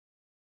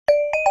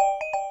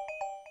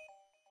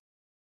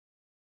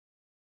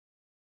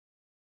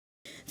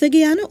The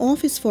Guyana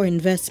Office for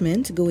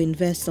Investment, Go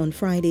Invest, on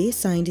Friday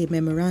signed a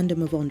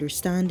Memorandum of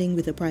Understanding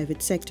with the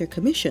Private Sector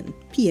Commission,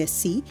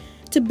 PSC,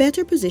 to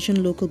better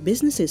position local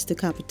businesses to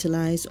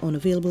capitalize on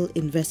available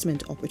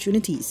investment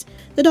opportunities.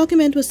 The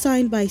document was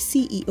signed by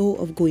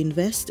CEO of Go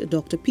Invest,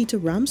 Dr. Peter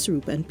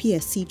Ramsroop, and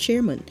PSC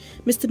Chairman,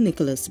 Mr.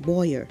 Nicholas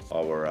Boyer.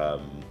 Our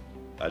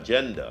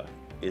agenda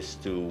is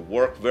to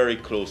work very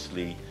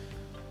closely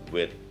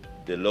with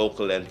the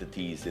local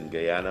entities in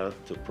Guyana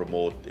to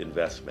promote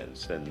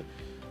investments. And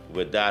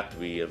with that,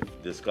 we have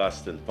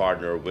discussed and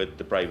partnered with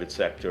the private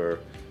sector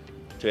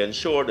to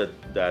ensure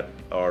that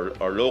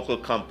our local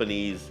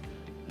companies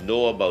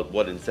know about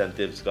what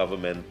incentives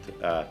government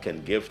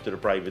can give to the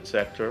private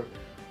sector,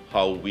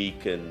 how we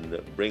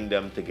can bring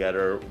them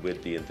together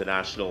with the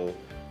international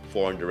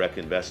foreign direct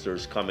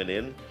investors coming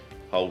in,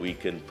 how we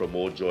can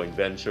promote joint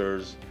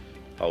ventures,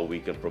 how we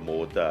can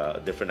promote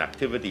different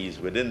activities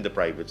within the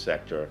private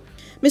sector.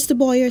 Mr.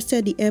 Boyer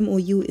said the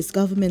MoU is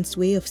government's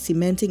way of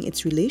cementing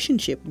its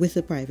relationship with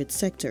the private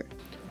sector.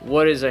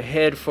 What is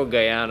ahead for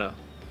Guyana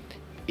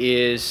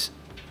is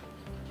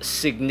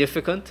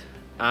significant,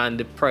 and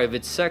the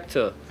private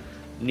sector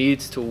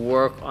needs to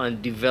work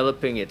on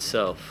developing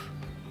itself.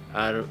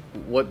 And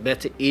what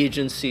better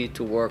agency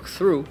to work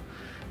through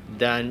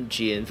than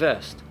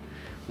G-Invest?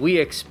 We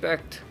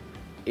expect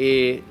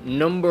a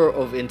number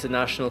of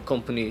international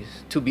companies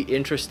to be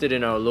interested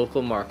in our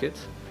local market,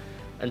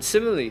 and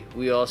similarly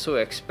we also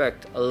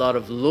expect a lot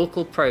of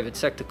local private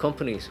sector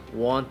companies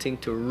wanting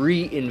to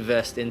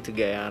reinvest into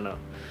Guyana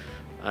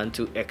and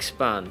to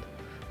expand,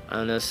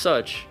 and as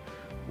such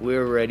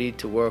we're ready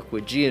to work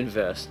with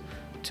G-Invest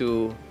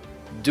to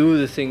do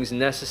the things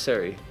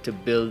necessary to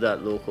build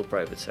that local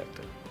private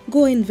sector.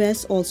 Go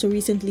Invest also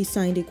recently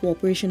signed a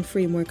cooperation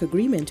framework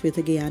agreement with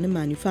the Guyana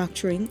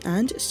Manufacturing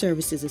and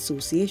Services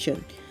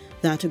Association.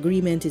 That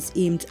agreement is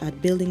aimed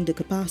at building the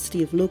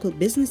capacity of local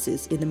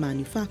businesses in the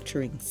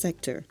manufacturing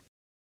sector.